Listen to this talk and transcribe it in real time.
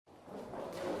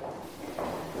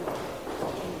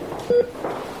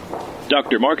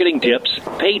Dr. Marketing Tips,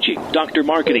 paging Dr.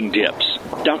 Marketing Tips.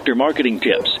 Dr. Marketing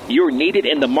Tips, you're needed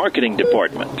in the marketing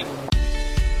department.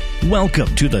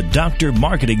 Welcome to the Dr.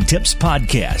 Marketing Tips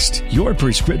Podcast, your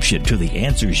prescription to the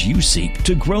answers you seek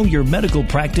to grow your medical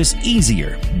practice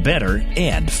easier, better,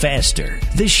 and faster.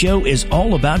 This show is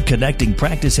all about connecting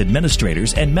practice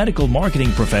administrators and medical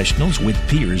marketing professionals with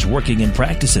peers working in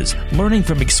practices, learning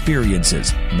from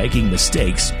experiences, making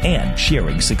mistakes, and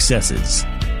sharing successes.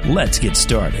 Let's get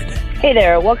started. Hey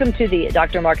there. Welcome to the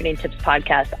Dr. Marketing Tips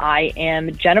Podcast. I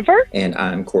am Jennifer. And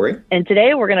I'm Corey. And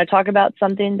today we're going to talk about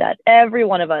something that every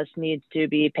one of us needs to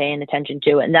be paying attention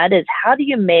to. And that is, how do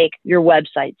you make your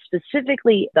website,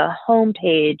 specifically the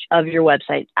homepage of your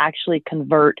website, actually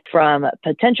convert from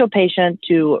potential patient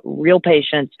to real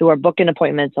patients who are booking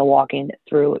appointments and walking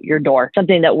through your door?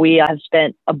 Something that we have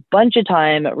spent a bunch of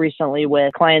time recently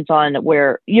with clients on,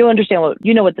 where you understand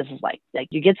what this is like. Like,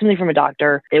 you get something from a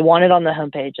doctor, they want it on the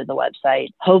homepage of the website.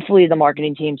 Hopefully the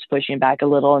marketing team's pushing back a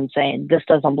little and saying, this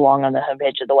doesn't belong on the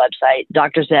homepage of the website.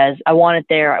 Doctor says, I want it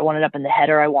there. I want it up in the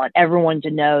header. I want everyone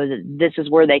to know that this is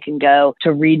where they can go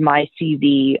to read my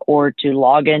CV or to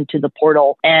log into the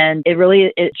portal. And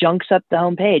it junks up the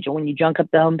homepage. And when you junk up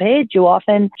the homepage, you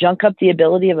often junk up the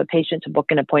ability of a patient to book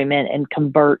an appointment and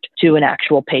convert to an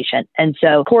actual patient. And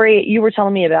so, Corey, you were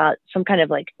telling me about some kind of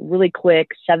like really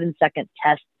quick 7-second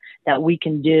test that we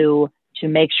can do to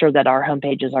make sure that our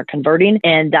homepages are converting.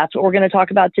 And that's what we're going to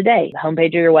talk about today, the homepage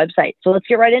of your website. So let's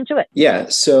get right into it. Yeah.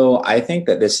 So I think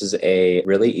that this is a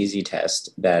really easy test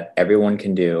that everyone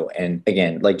can do. And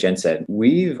again, like Jen said,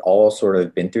 we've all sort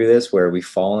of been through this where we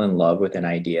fall in love with an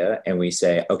idea and we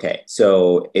say, okay,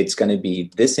 so it's going to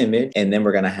be this image, and then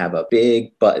we're going to have a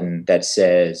big button that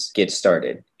says get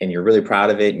started. And you're really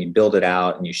proud of it, and you build it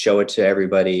out and you show it to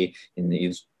everybody, and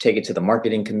you take it to the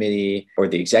marketing committee or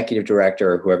the executive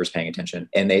director or whoever's paying attention.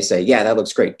 And they say, yeah, that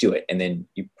looks great, do it. And then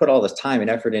you put all this time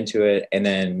and effort into it, and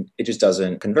then it just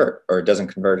doesn't convert, or it doesn't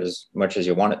convert as much as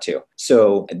you want it to.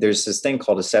 So there's this thing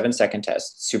called a 7-second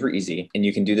test, super easy. And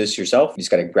you can do this yourself. You just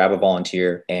got to grab a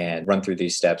volunteer and run through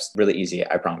these steps. Really easy,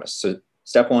 I promise. So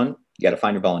step one, you got to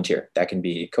find a volunteer. That can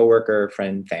be coworker,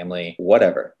 friend, family,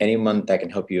 whatever. Anyone that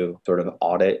can help you sort of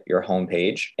audit your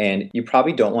homepage. And you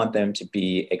probably don't want them to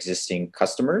be existing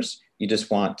customers. You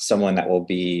just want someone that will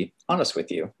be honest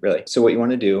with you, really. So what you want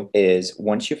to do is,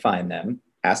 once you find them,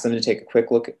 ask them to take a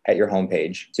quick look at your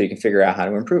homepage so you can figure out how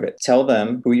to improve it. Tell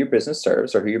them who your business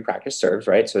serves or who your practice serves,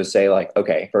 right? So say like,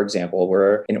 okay, for example,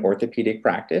 we're an orthopedic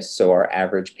practice. So our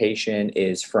average patient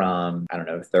is from,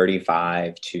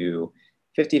 35 to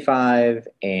 55,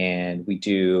 and we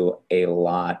do a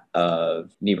lot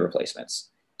of knee replacements.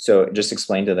 So just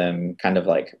explain to them kind of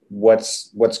like what's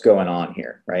going on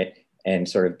here, right? And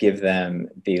sort of give them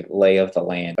the lay of the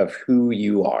land of who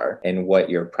you are and what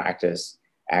your practice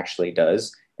actually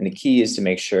does. And the key is to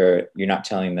make sure you're not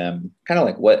telling them kind of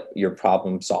like what your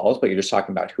problem solves, but you're just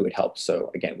talking about who it helps.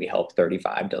 So again, we help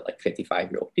 35 to like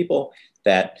 55-year-old people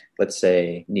that, let's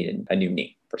say, need a new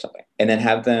knee or something. And then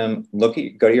have them go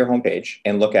to your homepage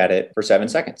and look at it for 7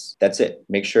 seconds. That's it.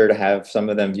 Make sure to have some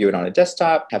of them view it on a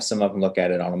desktop, have some of them look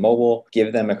at it on a mobile,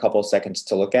 give them a couple seconds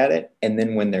to look at it. And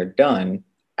then when they're done,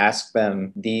 ask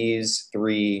them these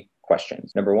 3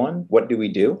 questions. Number 1, what do we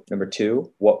do? Number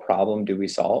 2, what problem do we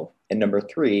solve? And number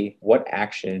 3, what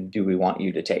action do we want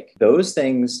you to take? Those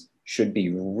things should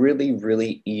be really,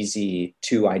 really easy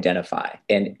to identify.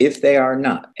 And if they are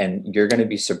not, and you're going to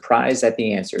be surprised at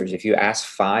the answers, if you ask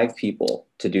 5 people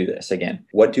to do this, again,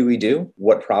 what do we do?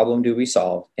 What problem do we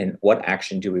solve? And what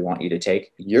action do we want you to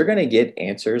take? You're going to get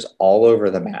answers all over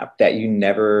the map that you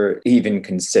never even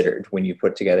considered when you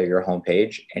put together your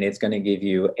homepage. And it's going to give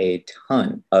you a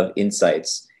ton of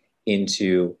insights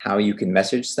into how you can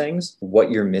message things, what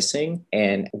you're missing,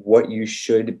 and what you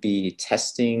should be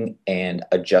testing and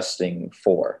adjusting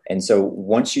for. And so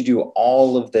once you do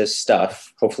all of this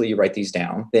stuff, hopefully you write these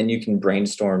down, then you can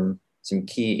brainstorm some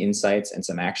key insights and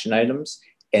some action items,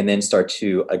 and then start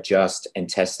to adjust and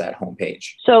test that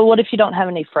homepage. So what if you don't have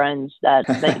any friends that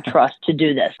you trust to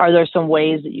do this? Are there some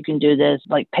ways that you can do this,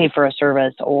 like pay for a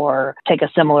service or take a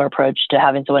similar approach to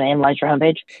having someone analyze your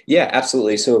homepage? Yeah,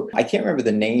 absolutely. So I can't remember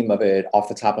the name of it off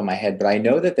the top of my head, but I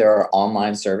know that there are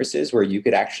online services where you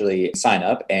could actually sign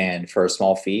up, and for a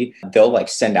small fee, they'll like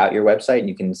send out your website and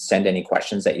you can send any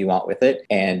questions that you want with it.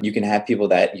 And you can have people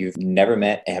that you've never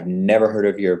met and have never heard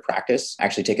of your practice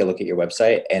actually take a look at your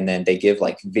website, and then they give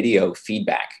like video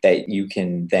feedback that you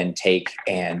can then take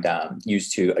and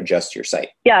use to adjust your site.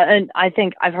 Yeah, and I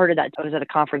think I've heard of that. I was at a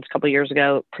conference a couple of years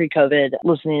ago, pre-COVID,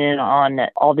 listening in on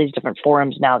all these different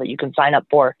forums now that you can sign up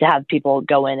for to have people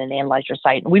go in and analyze your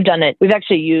site. And we've done it. We've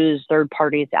actually used third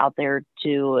parties out there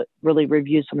to really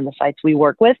review some of the sites we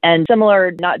work with. And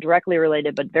similar, not directly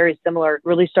related, but very similar,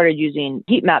 really started using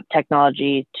heat map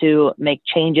technology to make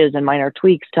changes and minor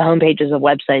tweaks to homepages of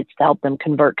websites to help them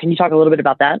convert. Can you talk a little bit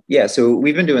about that? Yeah, so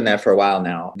we've been doing that for a while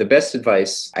now. The best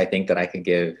advice I think that I could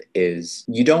give is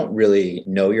you don't really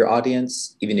know your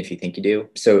audience, even if you think you do.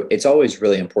 So it's always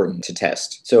really important to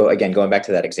test. So again, going back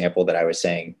to that example that I was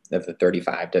saying of the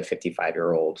 35 to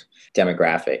 55-year-old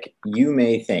demographic, you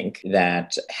may think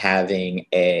that having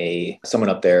someone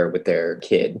up there with their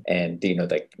kid and,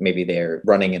 like maybe they're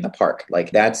running in the park,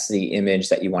 like that's the image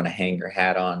that you want to hang your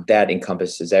hat on. That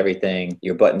encompasses everything.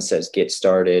 Your button says get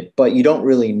started, but you don't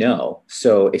really know.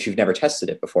 So if you've never tested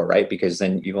it before, right? Because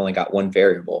then you've only got one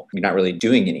variable. You're not really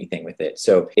doing anything with it.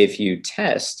 So if you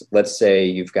test, let's say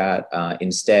you've got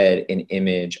instead an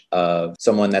image of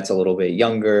someone that's a little bit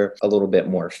younger, a little bit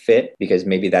more fit, because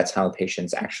maybe that's how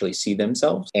patients actually see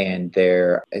themselves, and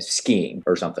they're skiing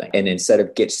or something. And instead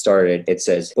of get started, it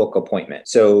says book appointment.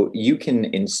 So you can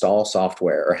install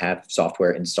software or have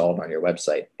software installed on your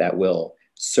website that will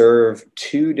serve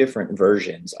two different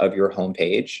versions of your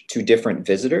homepage to different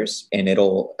visitors, and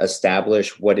it'll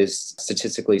establish what is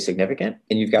statistically significant.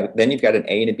 And you've got an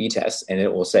A and a B test, and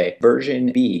it will say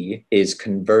version B is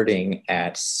converting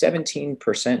at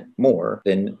 17% more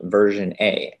than version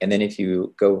A. And then if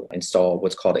you go install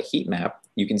what's called a heat map,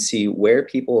 you can see where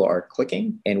people are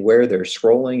clicking and where they're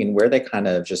scrolling and where they kind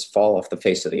of just fall off the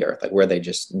face of the earth, like where they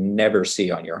just never see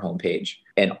on your homepage.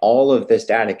 And all of this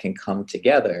data can come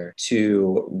together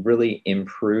to really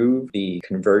improve the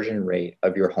conversion rate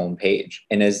of your homepage.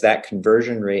 And as that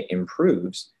conversion rate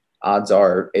improves, odds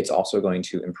are it's also going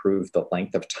to improve the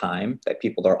length of time that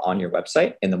people are on your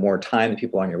website. And the more time that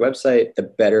people are on your website, the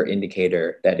better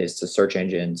indicator that is to search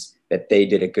engines that they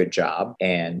did a good job.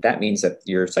 And that means that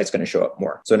your site's going to show up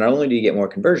more. So not only do you get more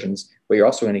conversions, but you're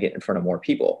also going to get in front of more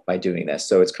people by doing this.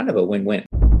 So it's kind of a win-win.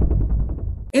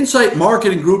 Insight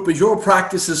Marketing Group is your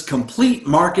practice's complete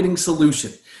marketing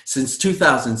solution. Since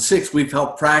 2006, we've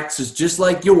helped practices just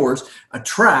like yours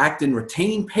attract and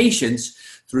retain patients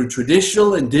through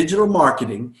traditional and digital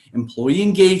marketing, employee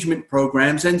engagement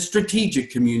programs, and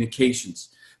strategic communications.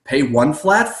 Pay one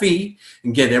flat fee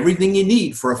and get everything you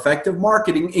need for effective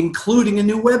marketing, including a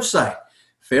new website.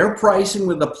 Fair pricing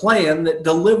with a plan that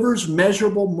delivers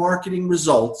measurable marketing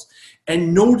results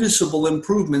and noticeable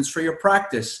improvements for your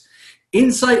practice.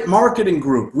 Insight Marketing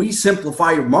Group, we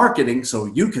simplify your marketing so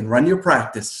you can run your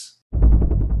practice.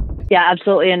 Yeah,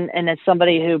 absolutely. And as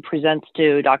somebody who presents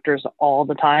to doctors all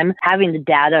the time, having the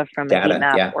data from a heat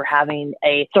map or having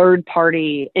a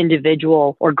third-party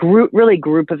individual or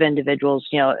group of individuals,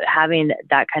 having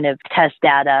that kind of test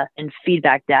data and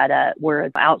feedback data where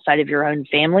it's outside of your own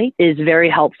family is very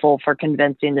helpful for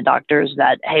convincing the doctors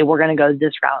that, hey, we're going to go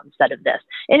this route instead of this.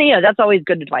 And, that's always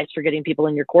good advice for getting people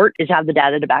in your court is have the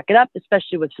data to back it up,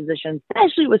 especially with physicians,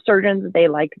 especially with surgeons. They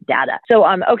like data. So,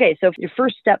 so your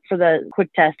first step for the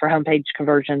quick test for homepage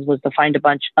conversions was to find a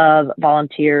bunch of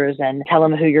volunteers and tell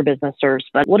them who your business serves.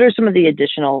 But what are some of the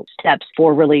additional steps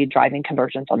for really driving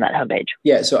conversions on that homepage?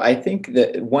 Yeah, so I think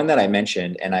the one that I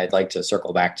mentioned, and I'd like to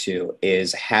circle back to,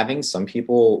 is having some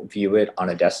people view it on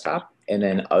a desktop and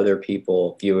then other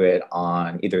people view it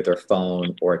on either their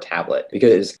phone or a tablet.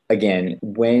 Because again,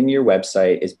 when your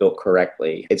website is built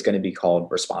correctly, it's going to be called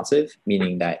responsive,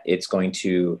 meaning that it's going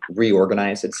to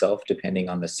reorganize itself depending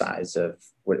on the size of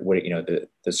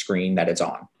the screen that it's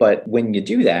on. But when you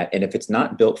do that, and if it's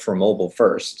not built for mobile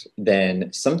first,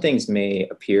 then some things may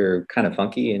appear kind of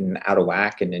funky and out of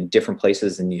whack and in different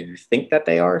places than you think that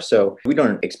they are. So we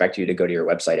don't expect you to go to your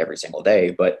website every single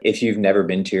day, but if you've never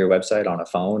been to your website on a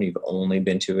phone, you've only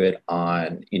been to it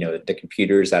on, the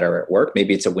computers that are at work,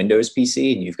 maybe it's a Windows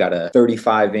PC and you've got a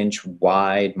 35-inch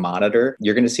wide monitor,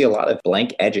 you're going to see a lot of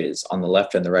blank edges on the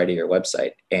left and the right of your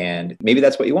website. And maybe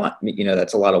that's what you want.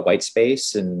 That's a lot of white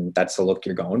space and that's the look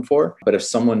you're going for. But if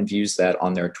someone views that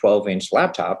on their 12-inch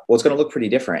laptop, well, it's going to look pretty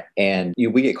different. And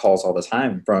we get calls all the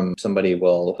time from somebody,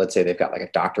 let's say they've got like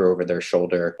a doctor over their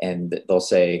shoulder and they'll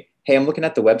say, hey, I'm looking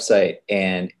at the website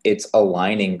and it's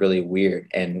aligning really weird.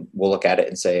 And we'll look at it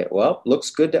and say, well, looks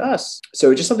good to us.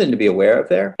 So it's just something to be aware of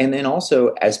there. And then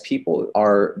also, as people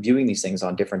are viewing these things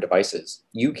on different devices,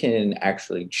 you can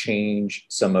actually change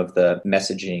some of the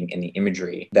messaging and the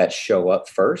imagery that show up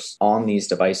first on these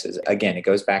devices. Again, it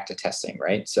goes back to testing,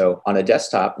 right? So on a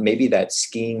desktop, maybe that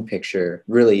skiing picture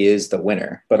really is the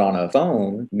winner, but on a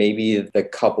phone, maybe the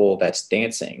couple that's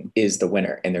dancing is the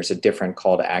winner. And there's a different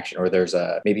call to action, or there's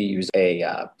maybe use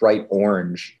a bright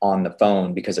orange on the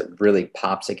phone because it really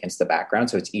pops against the background.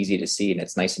 So it's easy to see and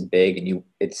it's nice and big, and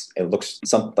it looks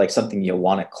like something you'll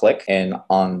want to click. And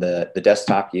on the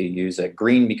desktop, you use a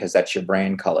green because that's your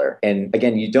brand color. And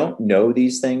again, you don't know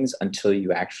these things until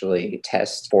you actually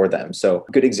test for them. So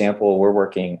a good example, we're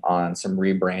working on some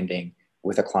rebranding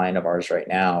with a client of ours right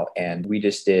now. And we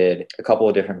just did a couple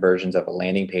of different versions of a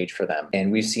landing page for them.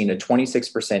 And we've seen a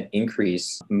 26%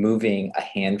 increase moving a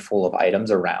handful of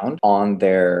items around on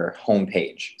their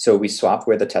homepage. So we swapped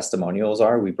where the testimonials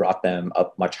are. We brought them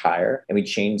up much higher, and we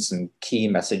changed some key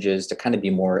messages to kind of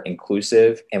be more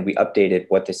inclusive. And we updated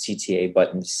what the CTA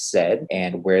button said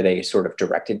and where they sort of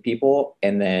directed people.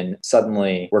 And then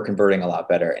suddenly we're converting a lot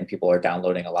better and people are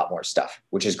downloading a lot more stuff,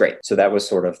 which is great. So that was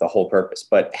sort of the whole purpose.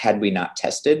 But had we not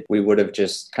tested, we would have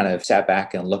just kind of sat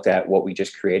back and looked at what we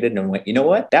just created and went, you know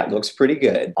what, that looks pretty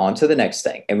good. On to the next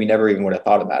thing. And we never even would have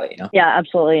thought about it, Yeah,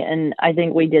 absolutely. And I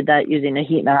think we did that using a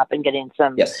heat map and getting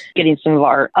some of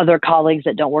our other colleagues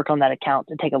that don't work on that account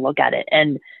to take a look at it.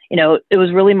 And it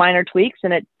was really minor tweaks,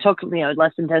 and it took,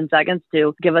 less than 10 seconds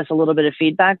to give us a little bit of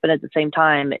feedback, but at the same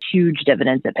time, huge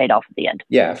dividends that paid off at the end.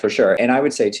 Yeah, for sure. And I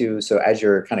would say too, so as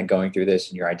you're kind of going through this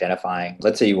and you're identifying,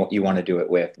 let's say you want to do it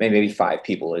with maybe 5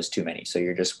 people is too many. So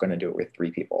you're just going to do it with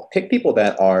 3 people. Pick people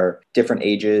that are different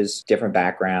ages, different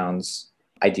backgrounds.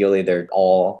 Ideally, they're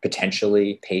all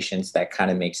potentially patients that kind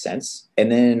of make sense.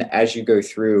 And then as you go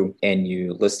through and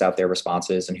you list out their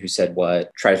responses and who said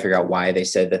what, try to figure out why they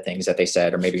said the things that they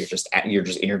said, or maybe you're just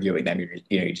interviewing them.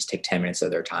 You just take 10 minutes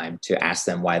of their time to ask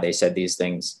them why they said these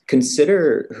things.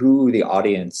 Consider who the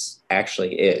audience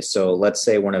actually is. So let's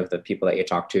say one of the people that you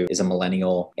talk to is a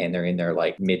millennial and they're in their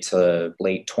like mid to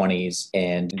late 20s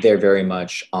and they're very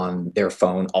much on their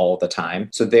phone all the time.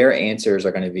 So their answers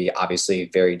are going to be obviously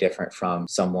very different from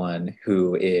someone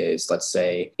who is, let's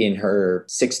say, in her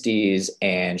 60s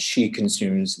and she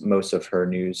consumes most of her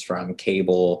news from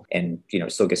cable and,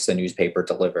 still gets the newspaper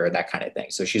delivered, that kind of thing.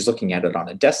 So she's looking at it on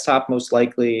a desktop, most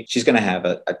likely. She's going to have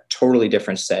a totally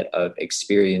different set of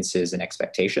experiences and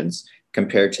expectations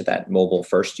compared to that mobile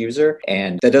first user.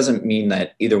 And that doesn't mean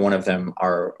that either one of them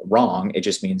are wrong. It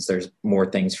just means there's more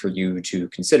things for you to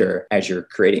consider as you're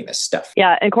creating this stuff.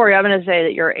 Yeah. And Corey, I'm going to say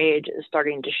that your age is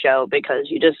starting to show because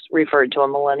you just referred to a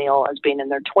millennial as being in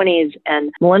their 20s,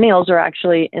 and millennials are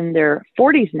actually in their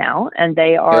 40s now, and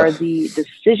they are the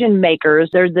decision makers.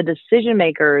 They're the decision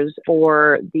makers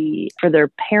for their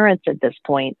parents at this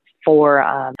point for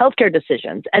healthcare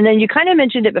decisions. And then you kind of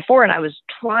mentioned it before, and I was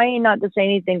trying not to say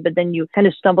anything, but then you kind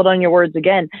of stumbled on your words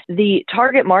again. The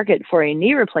target market for a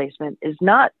knee replacement is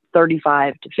not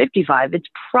 35 to 55. It's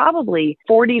probably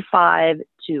 45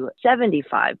 to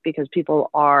 75 because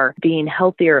people are being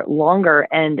healthier longer.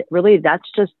 And really, that's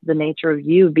just the nature of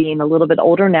you being a little bit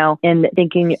older now and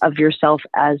thinking of yourself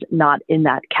as not in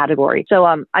that category. So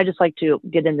I just like to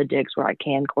get in the digs where I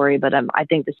can, Corey, but I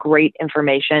think this great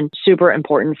information, super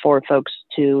important for folks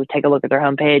to take a look at their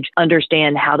homepage,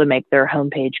 understand how to make their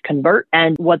homepage convert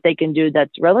and what they can do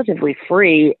that's relatively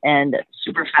free and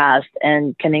super fast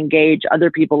and can engage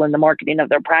other people in the marketing of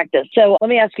their practice. So let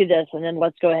me ask you this, and then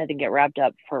let's go ahead and get wrapped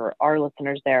up for our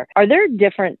listeners there. Are there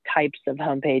different types of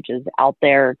homepages out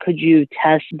there? Could you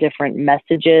test different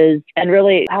messages? And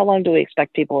really, how long do we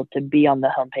expect people to be on the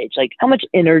homepage? Like, how much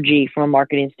energy from a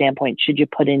marketing standpoint should you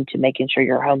put into making sure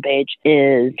your homepage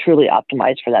is truly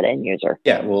optimized for that end user?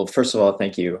 Yeah, well, first of all,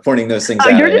 thank you for pointing those things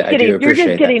out. You're just kidding. You're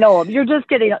just getting old. You're just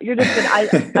kidding.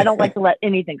 I don't like to let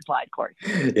anything slide, Corey.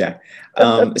 Yeah.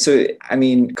 So,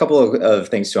 a couple of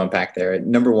things to unpack there.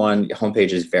 Number one,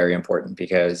 homepage is very important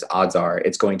because odds are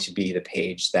it's going to be the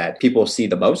page that people see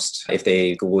the most. If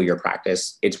they Google your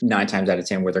practice, it's 9 times out of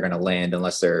 10 where they're going to land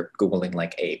unless they're Googling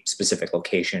like a specific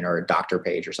location or a doctor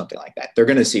page or something like that. They're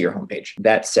going to see your homepage.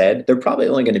 That said, they're probably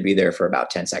only going to be there for about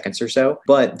 10 seconds or so,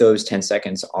 but those 10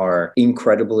 seconds are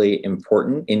incredibly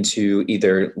important into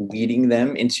either leading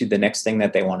them into the next thing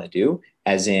that they want to do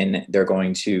as in they're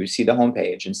going to see the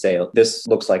homepage and say, this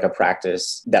looks like a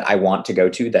practice that I want to go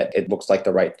to, that it looks like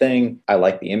the right thing. I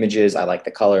like the images. I like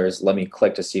the colors. Let me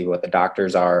click to see what the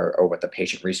doctors are or what the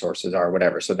patient resources are,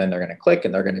 whatever. So then they're going to click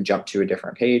and they're going to jump to a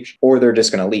different page, or they're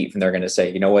just going to leave and they're going to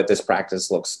say, you know what, this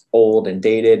practice looks old and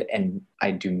dated and I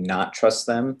do not trust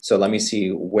them. So let me see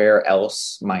where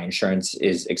else my insurance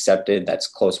is accepted that's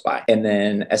close by. And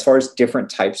then as far as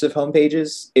different types of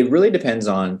homepages, it really depends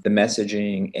on the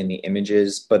messaging and the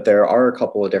images, but there are a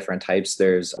couple of different types.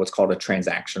 There's what's called a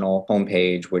transactional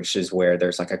homepage, which is where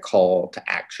there's like a call to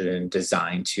action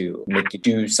designed to make you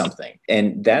do something.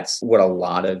 And that's what a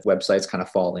lot of websites kind of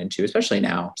fall into, especially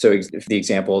now. So if the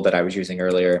example that I was using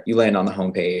earlier, you land on the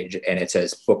homepage and it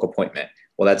says book appointment.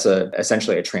 Well, that's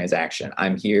essentially a transaction.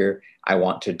 I'm here. I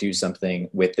want to do something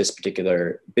with this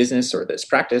particular business or this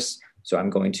practice. So I'm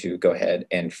going to go ahead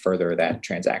and further that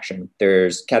transaction.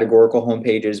 There's categorical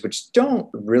homepages, which don't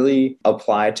really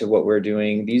apply to what we're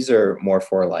doing. These are more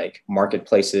for like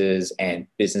marketplaces and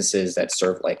businesses that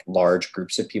serve like large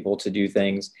groups of people to do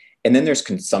things. And then there's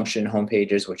consumption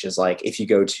homepages, which is like if you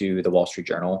go to the Wall Street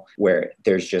Journal, where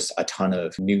there's just a ton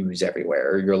of news everywhere,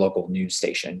 or your local news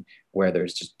station, where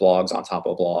there's just blogs on top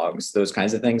of blogs, those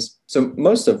kinds of things. So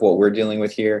most of what we're dealing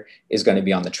with here is going to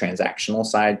be on the transactional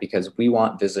side, because we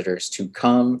want visitors to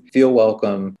come, feel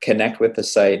welcome, connect with the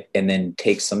site, and then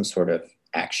take some sort of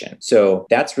action. So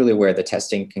that's really where the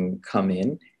testing can come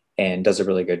in and does a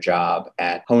really good job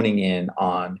at honing in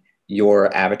on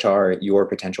your avatar, your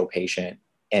potential patient,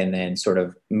 and then sort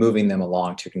of moving them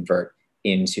along to convert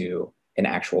into an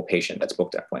actual patient that's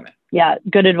booked an appointment. Yeah,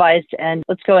 good advice. And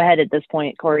let's go ahead at this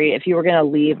point, Corey. If you were going to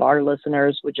leave our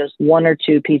listeners with just one or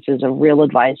two pieces of real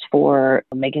advice for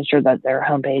making sure that their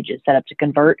homepage is set up to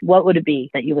convert, what would it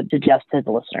be that you would suggest to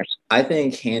the listeners? I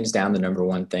think hands down, the number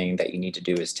one thing that you need to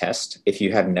do is test. If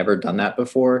you have never done that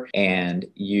before and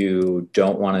you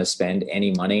don't want to spend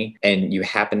any money and you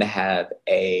happen to have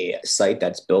a site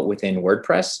that's built within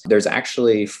WordPress, there's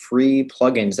actually free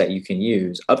plugins that you can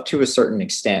use up to a certain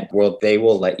extent where they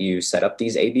will let you set up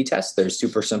these A/B tests. They're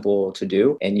super simple to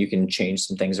do, and you can change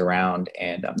some things around.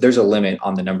 And there's a limit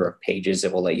on the number of pages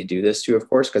it will let you do this to, of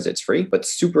course, because it's free, but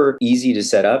super easy to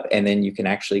set up. And then you can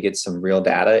actually get some real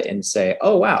data and say,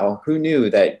 oh, wow, who knew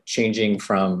that changing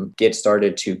from get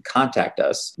started to contact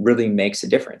us really makes a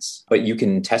difference? But you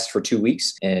can test for 2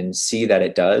 weeks and see that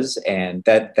it does. And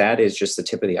that is just the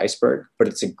tip of the iceberg. But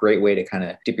it's a great way to kind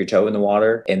of dip your toe in the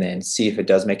water and then see if it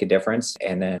does make a difference.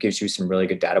 And then it gives you some really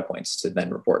good data points to then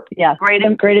report. Yeah,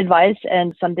 great advice,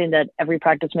 and something that every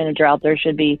practice manager out there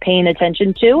should be paying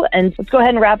attention to. And let's go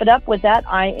ahead and wrap it up with that.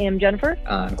 I am Jennifer.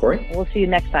 I'm Corey. We'll see you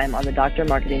next time on the Dr.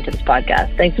 Marketing Tips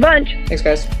podcast. Thanks a bunch. Thanks,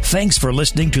 guys. Thanks for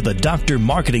listening to the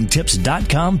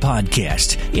drmarketingtips.com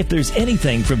podcast. If there's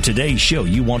anything from today's show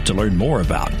you want to learn more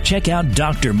about, check out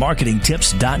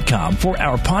drmarketingtips.com for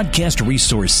our podcast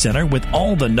resource center with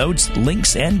all the notes,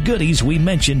 links, and goodies we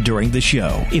mentioned during the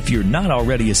show. If you're not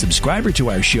already a subscriber to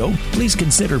our show, please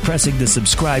consider pressing the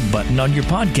subscribe button on your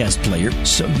podcast player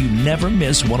so you never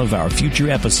miss one of our future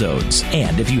episodes.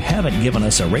 And if you haven't given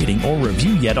us a rating or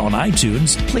review yet on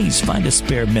iTunes, please find a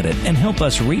spare minute and help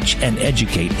us reach and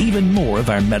educate even more of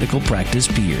our medical practice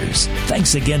peers.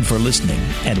 Thanks again for listening,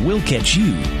 and we'll catch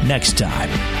you next time.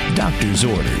 Doctor's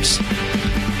orders.